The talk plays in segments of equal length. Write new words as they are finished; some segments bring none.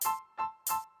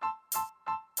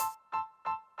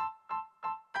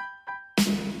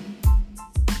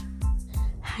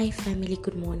Hi family,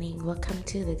 good morning. Welcome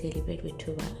to the Daily Bread with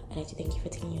Tuba. I'd like to thank you for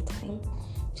taking your time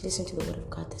to listen to the Word of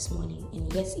God this morning.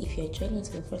 And yes, if you're joining us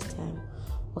for the first time,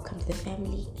 welcome to the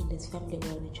family. In this family,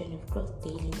 we're on a journey of growth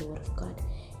daily in the Word of God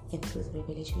and through the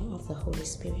revelation of the Holy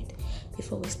Spirit.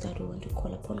 Before we start, we want to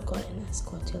call upon God and ask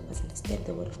God to help us understand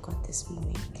the Word of God this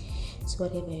morning. So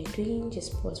whatever you're doing,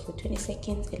 just pause for 20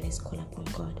 seconds and let's call upon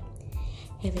God.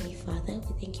 Heavenly Father,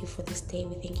 we thank you for this day.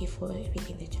 We thank you for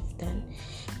everything that you've done.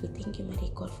 We thank you,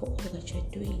 mighty God, for all that you're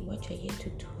doing, what you're here to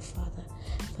do, Father.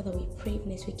 Father, we pray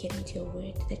even as we get into your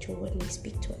word, that your word may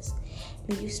speak to us.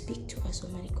 May you speak to us,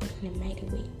 Almighty God, in a mighty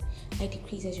way. I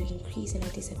decrease as you increase and I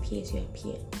disappear as you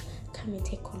appear. Come and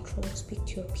take control. Speak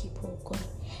to your people, God,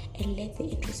 and let the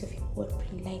interest of your word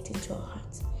bring light into our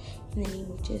hearts. In the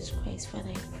name of Jesus Christ, Father,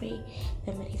 I pray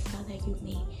that, mighty Father, you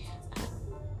may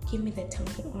give me the tongue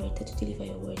of an orator to deliver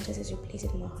your word just as you place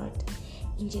it in my heart.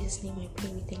 In Jesus' name I pray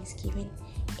with thanksgiving.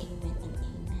 Amen and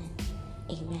amen.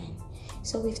 Amen.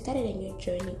 So we've started a new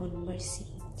journey on mercy.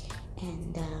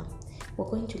 And we're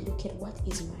going to look at what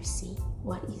is mercy.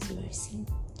 What is mercy?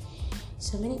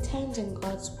 So many times in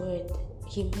God's word,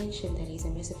 he mentioned that he's a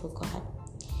merciful God.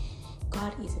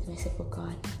 God is a merciful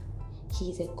God. He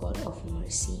is a God of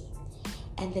mercy.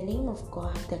 And the name of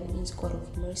God that means God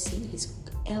of mercy is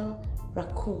El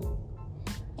Rakum.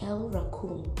 El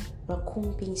Rakum.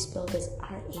 Rakum being spelled as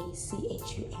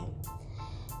R-A-C-H-U-M.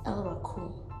 El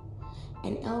Rakum.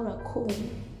 And El Rakum,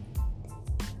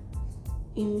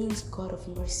 it means God of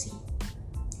mercy.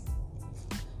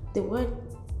 The word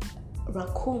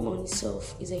Rakum on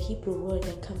itself is a Hebrew word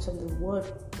that comes from the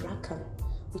word Rakam,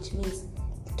 which means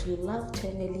to love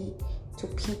tenderly, to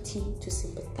pity, to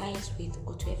sympathize with,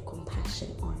 or to have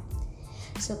compassion on.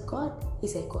 So God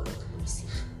is a God of mercy.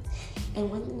 And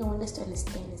one thing I want us to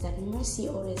understand is that mercy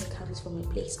always comes from a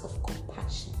place of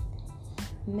compassion.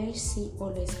 Mercy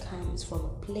always comes from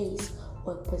a place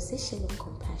or a position of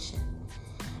compassion.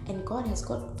 And God has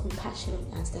got compassion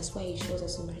on us. That's why he shows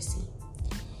us mercy.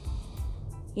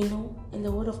 You know, in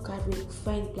the word of God, we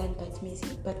find blind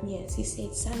Bartimaeus. He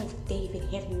said, "Son of David,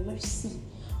 have mercy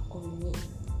on me."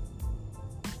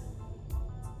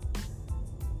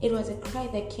 It was a cry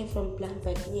that came from blind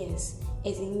Bartimaeus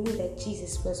as he knew that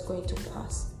Jesus was going to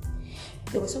pass.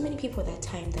 There were so many people at that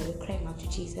time that were crying out to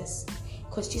Jesus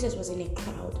because Jesus was in a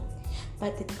crowd.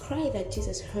 But the cry that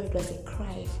Jesus heard was a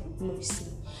cry for mercy.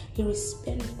 He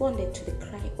responded to the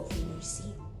cry of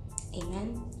mercy.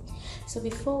 Amen. So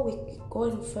before we go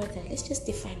any further, let's just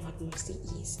define what mercy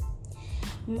is.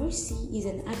 Mercy is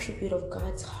an attribute of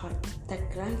God's heart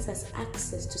that grants us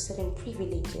access to certain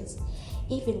privileges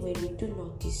even when we do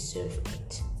not deserve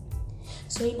it.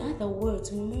 So in other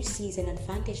words, mercy is an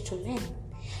advantage to men.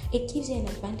 It gives you an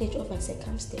advantage over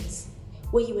circumstance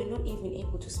where you were not even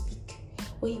able to speak,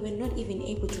 where you were not even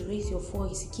able to raise your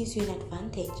voice. It gives you an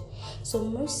advantage. So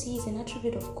mercy is an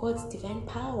attribute of God's divine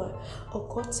power or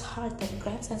God's heart that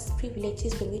grants us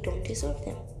privileges when we don't deserve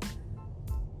them.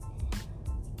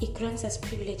 It grants us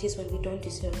privileges when we don't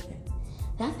deserve them.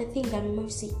 The other thing that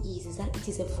mercy is that it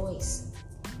is a voice.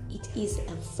 It is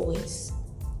a voice.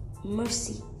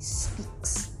 Mercy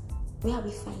speaks. Where are we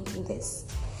finding this?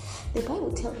 The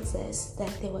Bible tells us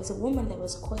that there was a woman that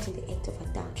was caught in the act of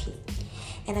adultery.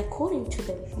 And according to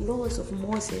the laws of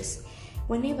Moses,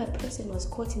 whenever a person was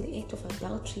caught in the act of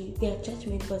adultery, their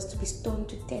judgment was to be stoned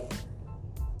to death.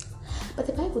 But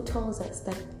the Bible tells us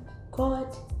that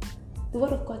the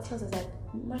Word of God tells us that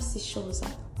mercy shows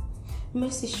up.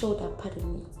 Mercy showed up,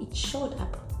 It showed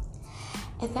up.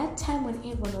 At that time when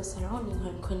everyone was surrounding her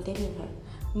and condemning her,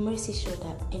 mercy showed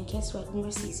up. And guess what?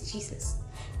 Mercy is Jesus.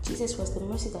 Jesus was the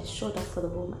mercy that showed up for the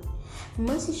woman.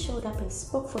 Mercy showed up and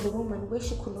spoke for the woman where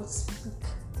she could not speak.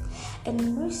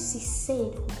 And mercy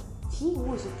said, "He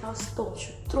who is without stone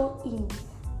should throw in.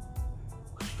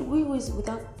 Who is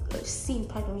without sin,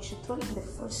 should throw in the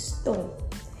first stone."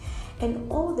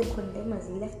 And all the condemners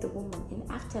left the woman, and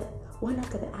one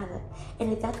after the other.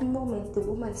 And at that moment, the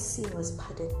woman's sin was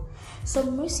pardoned. So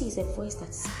mercy is a voice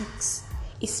that speaks.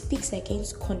 It speaks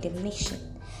against condemnation.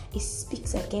 It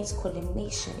speaks against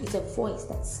condemnation. It's a voice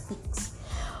that speaks,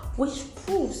 which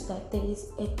proves that there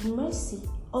is a mercy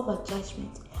over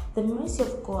judgment. The mercy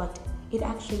of God, it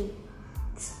actually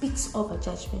speaks over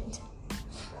judgment.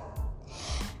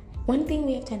 One thing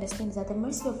we have to understand is that the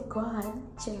mercy of God,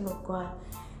 children of God,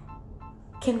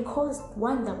 can cause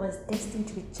one that was destined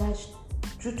to be judged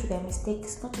due to their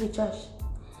mistakes not to be judged.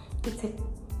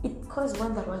 It caused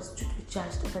one that was due to be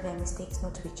judged over their mistakes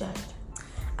not to be judged.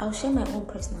 I'll share my own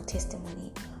personal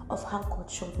testimony of how God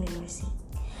showed me mercy.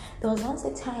 There was once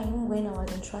a time when I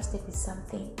was entrusted with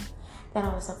something that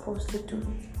I was supposed to do.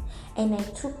 And I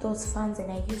took those funds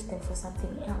and I used them for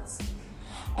something else.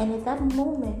 And at that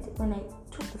moment, when I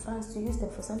took the funds to use them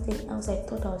for something else, I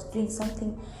thought I was doing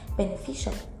something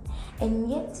beneficial. And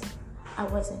yet, I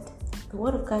wasn't. The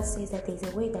word of God says that there is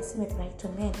a way that seemeth right to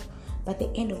men, but the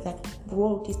end of that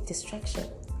road is destruction.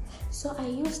 So I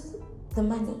used the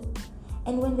money.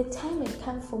 And when the time had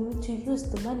come for me to use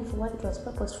the money for what it was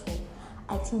purposed for,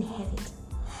 I didn't have it.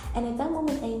 And at that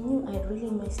moment, I knew I had really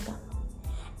messed up.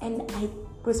 And I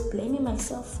was blaming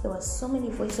myself. There was so many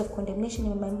voices of condemnation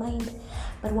in my mind.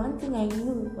 But one thing I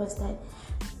knew was that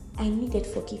I needed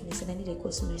forgiveness and I needed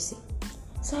God's mercy.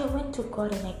 So I went to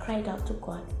God and I cried out to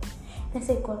God. And I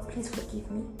said, God, please forgive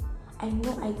me. I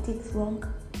know I did wrong.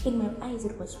 In my eyes,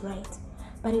 it was right.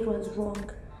 But it was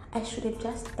wrong. I should have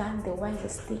just done the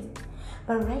wisest thing.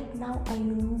 But right now,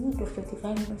 I'm in need of your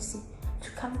divine mercy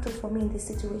to come through for me in this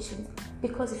situation.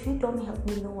 Because if you don't help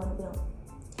me, no one will.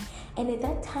 And at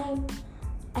that time,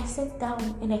 I sat down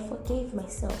and I forgave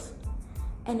myself.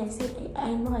 And I said,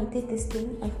 I know I did this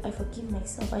thing. I forgive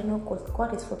myself. I know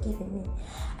God has forgiven me.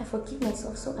 I forgive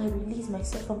myself, so I release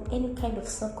myself from any kind of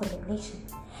self-condemnation.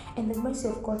 And the mercy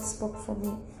of God spoke for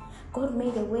me. God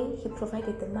made a way. He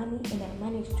provided the money, and I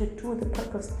managed to do the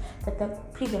purpose that the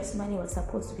previous money was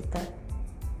supposed to be done.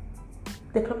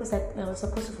 The purpose that I was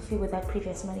supposed to fulfill with that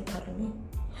previous money, pardon me.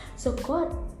 So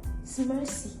God's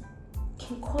mercy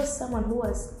can cause someone who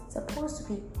was supposed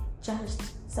to be judged,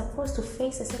 supposed to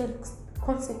face a certain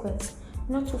consequence,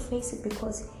 not to face it,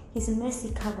 because His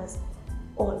mercy covers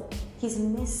all. His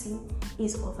mercy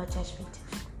is over judgment.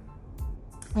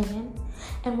 Amen.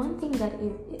 And one thing that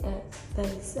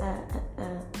is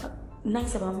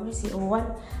nice about mercy, or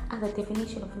one other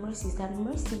definition of mercy, is that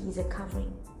mercy is a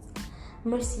covering.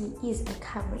 Mercy is a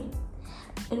covering.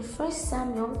 In 1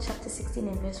 Samuel chapter 16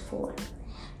 and verse 4,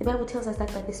 the Bible tells us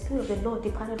that the Spirit of the Lord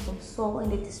departed from Saul,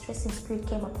 and the distressing spirit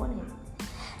came upon him.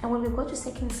 And when we go to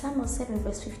 2 Samuel 7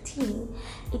 verse 15,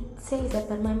 it says that,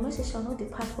 but my mercy shall not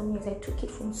depart from me as I took it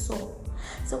from Saul.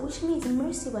 So which means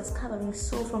mercy was covering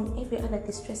Saul from every other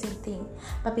distressing thing.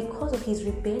 But because of his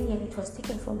rebellion, it was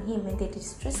taken from him, and the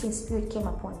distressing spirit came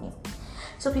upon him.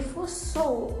 So before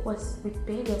Saul was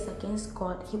rebellious against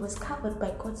God, he was covered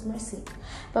by God's mercy.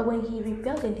 But when he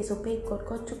rebelled and disobeyed God,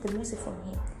 God took the mercy from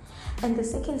him. And the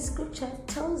second scripture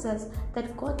tells us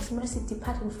that God's mercy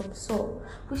departed from Saul,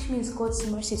 which means God's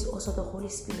mercy is also the Holy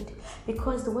Spirit.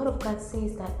 Because the word of God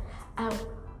says that,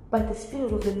 but the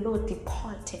Spirit of the Lord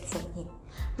departed from him,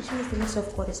 which means the mercy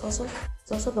of God is also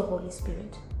the Holy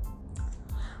Spirit.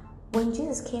 When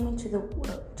Jesus came into the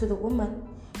woman,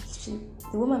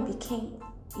 the woman became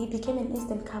an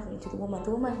instant covering to the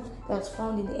woman that was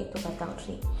found in the act of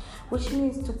adultery, which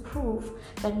means to prove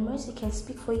that mercy can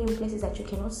speak for you in places that you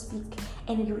cannot speak,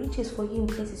 and it reaches for you in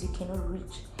places you cannot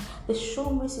reach. The sure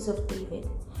mercies of David,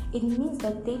 it means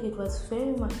that David was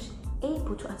very much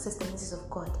able to access the mercies of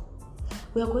God.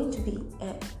 We are going to be,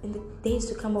 in the days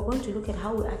to come, we're going to look at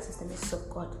how we access the mercies of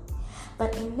God.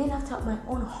 But a man after my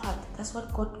own heart, that's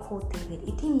what God called David.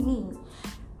 It didn't mean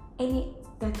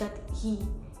that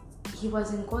he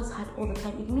was in God's heart all the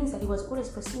time. It means that he was always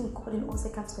pursuing God in all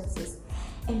circumstances.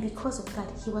 And because of that,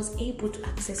 he was able to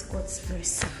access God's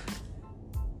mercy.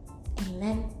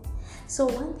 Amen. So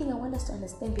one thing I want us to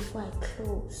understand before I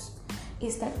close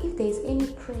is that if there is any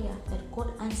prayer that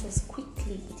God answers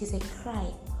quickly, it is a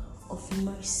cry of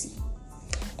mercy.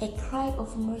 A cry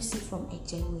of mercy from a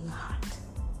genuine heart.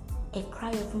 A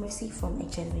cry of mercy from a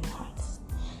genuine heart.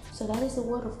 So that is the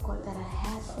word of God that I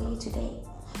have for you today.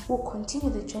 We'll continue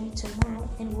the journey tomorrow,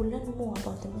 and we'll learn more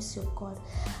about the mercy of God,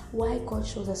 why God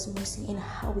shows us mercy, and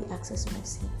how we access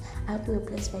mercy. I hope you were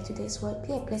blessed by today's word.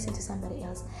 Be a blessing to somebody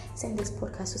else. Send this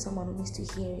podcast to someone who needs to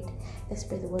hear it. Let's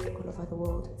spread the word all over the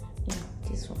world.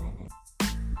 Peace from heaven.